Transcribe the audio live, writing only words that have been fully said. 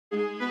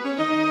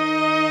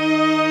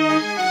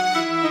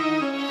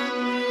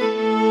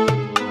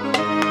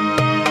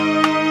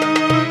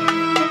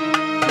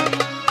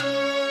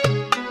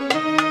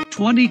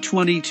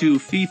2022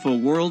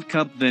 FIFA World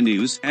Cup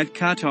venues at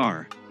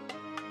Qatar.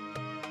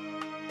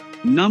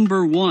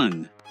 Number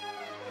 1.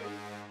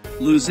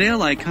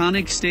 Lusail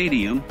Iconic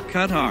Stadium,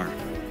 Qatar.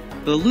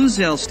 The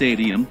Lusail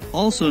Stadium,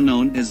 also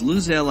known as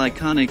Lusail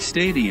Iconic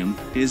Stadium,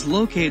 is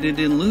located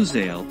in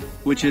Lusail,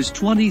 which is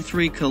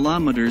 23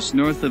 kilometers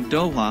north of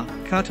Doha,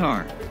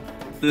 Qatar.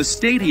 The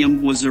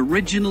stadium was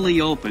originally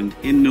opened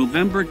in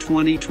November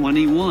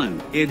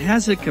 2021. It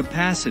has a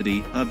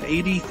capacity of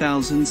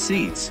 80,000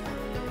 seats.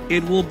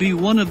 It will be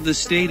one of the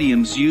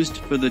stadiums used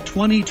for the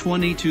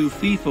 2022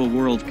 FIFA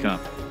World Cup,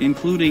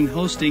 including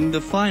hosting the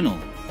final.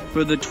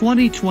 For the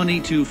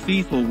 2022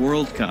 FIFA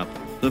World Cup,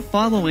 the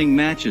following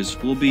matches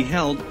will be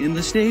held in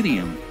the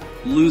stadium.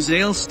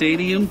 Lusail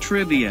Stadium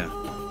Trivia.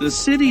 The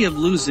city of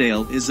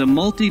Lusail is a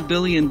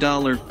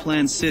multi-billion-dollar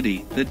planned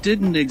city that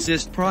didn't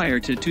exist prior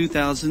to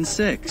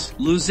 2006.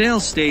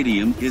 Lusail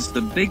Stadium is the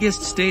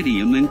biggest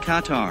stadium in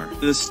Qatar.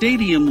 The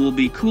stadium will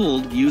be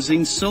cooled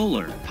using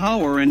solar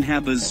power and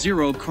have a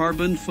zero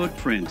carbon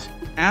footprint.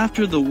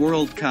 After the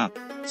World Cup,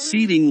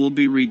 seating will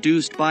be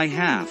reduced by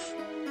half.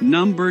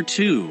 Number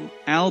 2.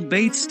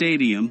 Bayt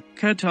Stadium,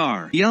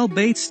 Qatar. The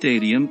Bayt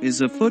Stadium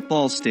is a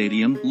football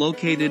stadium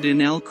located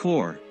in Al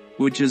Khor,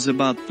 which is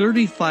about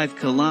 35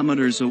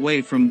 kilometers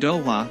away from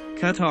Doha,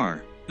 Qatar.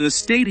 The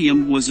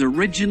stadium was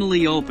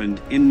originally opened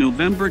in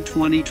November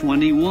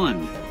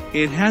 2021.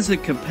 It has a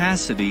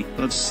capacity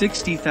of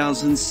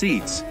 60,000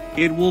 seats.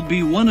 It will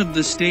be one of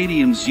the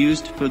stadiums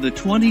used for the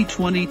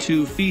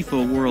 2022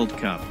 FIFA World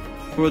Cup.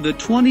 For the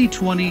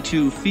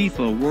 2022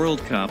 FIFA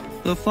World Cup,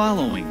 the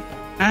following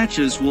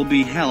matches will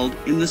be held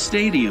in the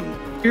stadium.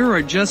 Here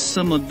are just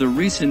some of the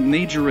recent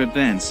major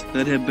events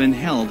that have been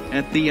held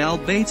at the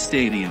Bayt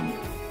Stadium.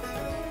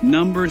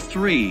 Number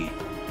 3.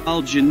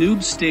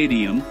 Janoub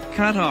Stadium,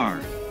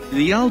 Qatar.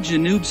 The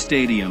Janoub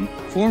Stadium,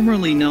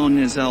 formerly known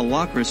as Al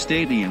Wakra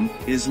Stadium,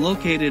 is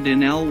located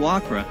in Al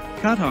Wakra,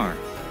 Qatar.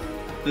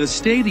 The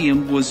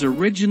stadium was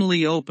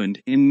originally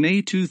opened in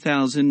May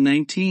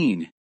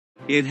 2019.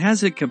 It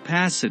has a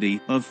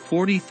capacity of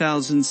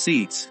 40,000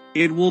 seats.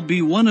 It will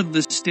be one of the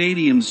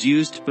stadiums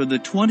used for the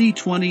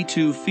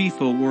 2022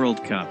 FIFA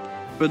World Cup.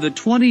 For the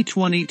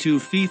 2022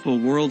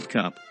 FIFA World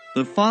Cup,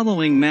 the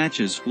following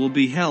matches will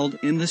be held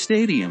in the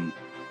stadium.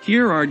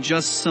 Here are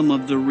just some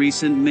of the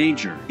recent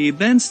major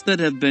events that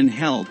have been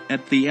held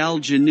at the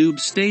Janoub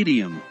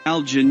Stadium.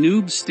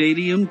 Janoub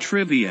Stadium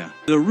Trivia.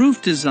 The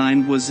roof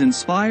design was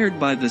inspired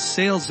by the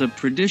sails of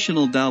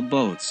traditional dhow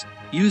boats,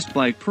 used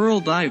by pearl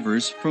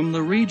divers from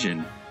the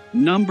region.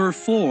 Number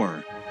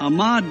 4.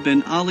 Ahmad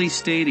Bin Ali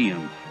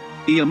Stadium.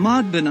 The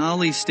Ahmad Bin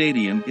Ali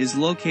Stadium is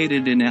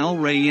located in Al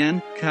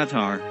Rayyan,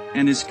 Qatar,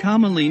 and is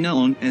commonly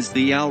known as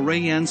the Al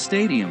Rayyan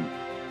Stadium.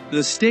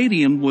 The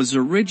stadium was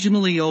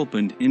originally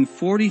opened in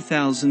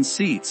 40,000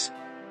 seats.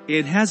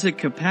 It has a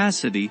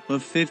capacity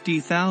of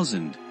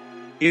 50,000.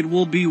 It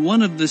will be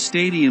one of the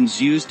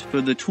stadiums used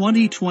for the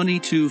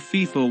 2022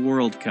 FIFA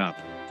World Cup.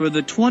 For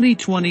the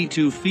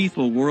 2022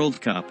 FIFA World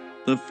Cup,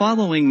 the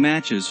following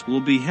matches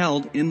will be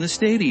held in the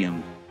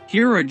stadium.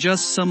 Here are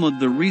just some of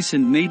the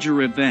recent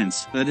major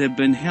events that have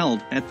been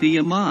held at the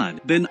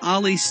Ahmad Bin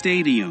Ali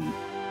Stadium.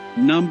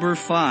 Number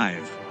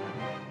 5.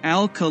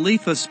 Al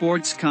Khalifa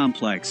Sports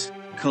Complex,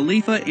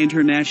 Khalifa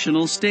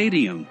International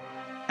Stadium.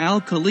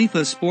 Al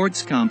Khalifa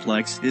Sports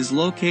Complex is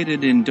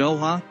located in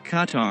Doha,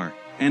 Qatar,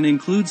 and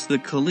includes the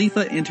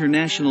Khalifa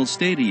International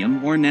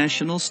Stadium or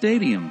National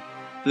Stadium.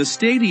 The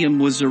stadium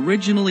was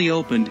originally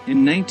opened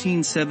in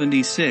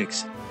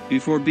 1976,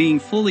 before being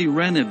fully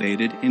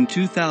renovated in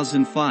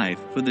 2005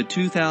 for the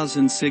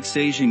 2006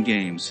 Asian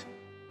Games.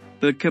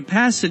 The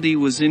capacity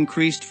was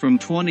increased from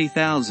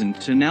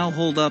 20,000 to now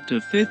hold up to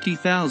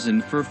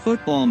 50,000 for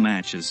football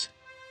matches.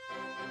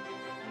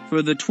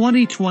 For the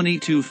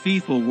 2022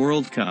 FIFA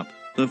World Cup,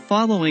 the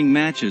following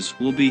matches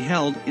will be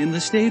held in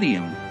the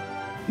stadium.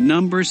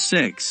 Number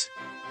 6.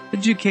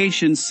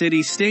 Education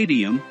City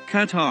Stadium,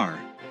 Qatar.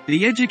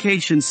 The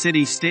Education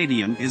City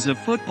Stadium is a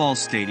football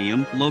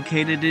stadium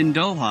located in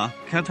Doha,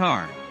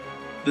 Qatar.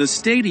 The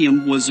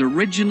stadium was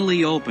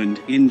originally opened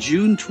in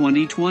June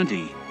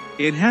 2020.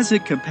 It has a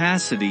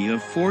capacity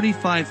of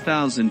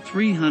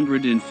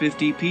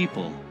 45,350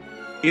 people.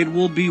 It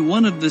will be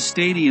one of the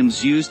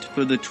stadiums used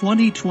for the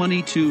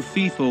 2022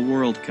 FIFA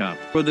World Cup.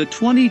 For the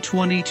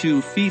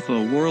 2022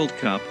 FIFA World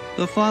Cup,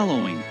 the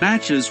following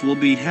matches will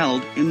be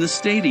held in the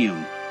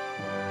stadium.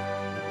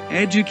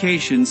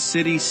 Education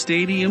City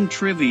Stadium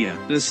Trivia.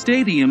 The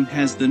stadium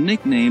has the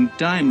nickname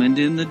Diamond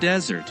in the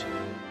Desert.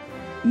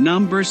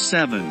 Number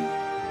 7.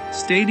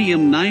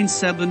 Stadium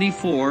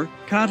 974,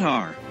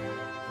 Qatar.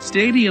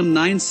 Stadium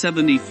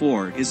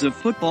 974 is a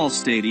football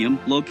stadium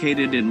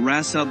located in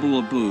Ras Abu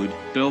Aboud,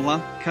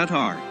 Doha,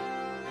 Qatar.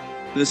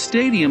 The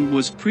stadium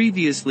was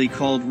previously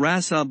called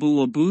Ras Abu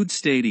Aboud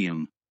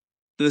Stadium.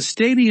 The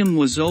stadium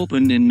was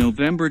opened in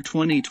November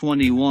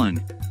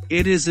 2021.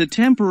 It is a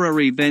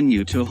temporary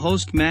venue to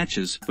host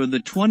matches for the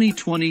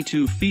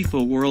 2022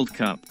 FIFA World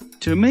Cup.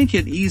 To make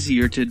it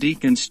easier to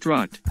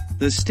deconstruct,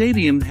 the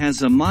stadium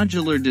has a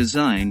modular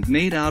design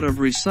made out of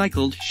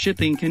recycled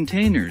shipping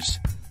containers.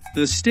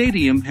 The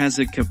stadium has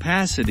a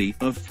capacity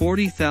of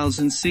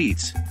 40,000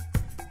 seats.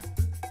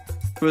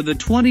 For the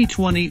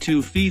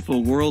 2022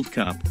 FIFA World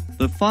Cup,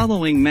 the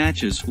following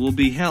matches will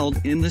be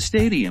held in the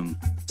stadium.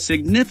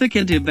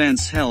 Significant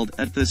events held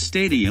at the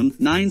Stadium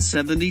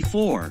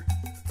 974.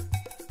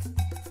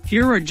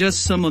 Here are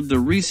just some of the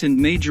recent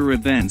major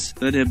events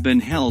that have been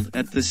held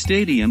at the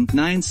Stadium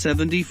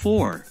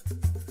 974.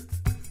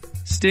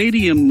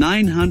 Stadium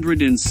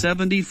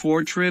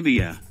 974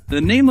 Trivia. The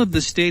name of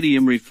the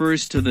stadium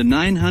refers to the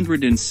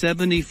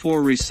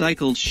 974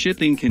 recycled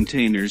shipping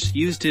containers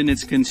used in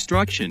its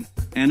construction,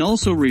 and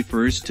also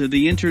refers to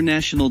the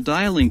international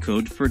dialing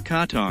code for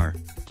Qatar,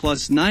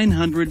 plus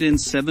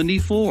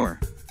 974.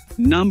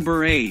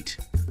 Number 8.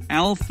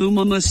 Al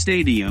Thumama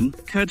Stadium,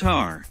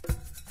 Qatar.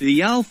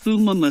 The Al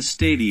Thumama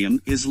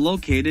Stadium is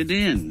located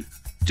in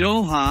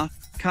Doha,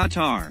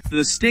 Qatar.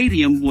 The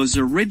stadium was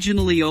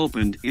originally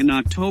opened in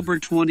October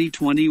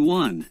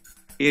 2021.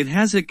 It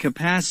has a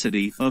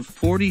capacity of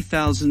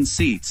 40,000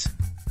 seats.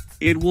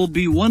 It will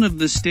be one of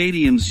the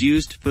stadiums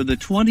used for the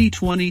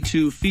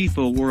 2022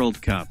 FIFA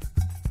World Cup.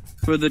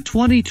 For the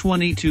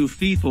 2022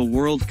 FIFA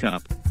World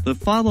Cup, the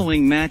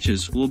following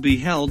matches will be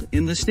held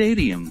in the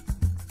stadium.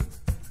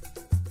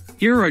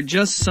 Here are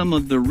just some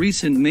of the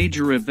recent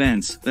major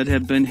events that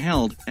have been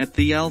held at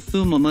the Al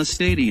Thumama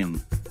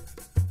Stadium.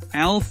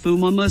 Al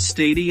Thumama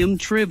Stadium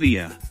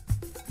Trivia.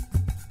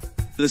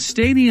 The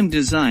stadium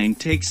design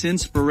takes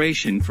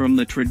inspiration from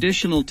the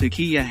traditional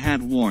taqiyya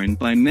hat worn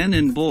by men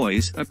and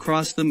boys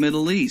across the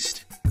Middle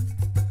East.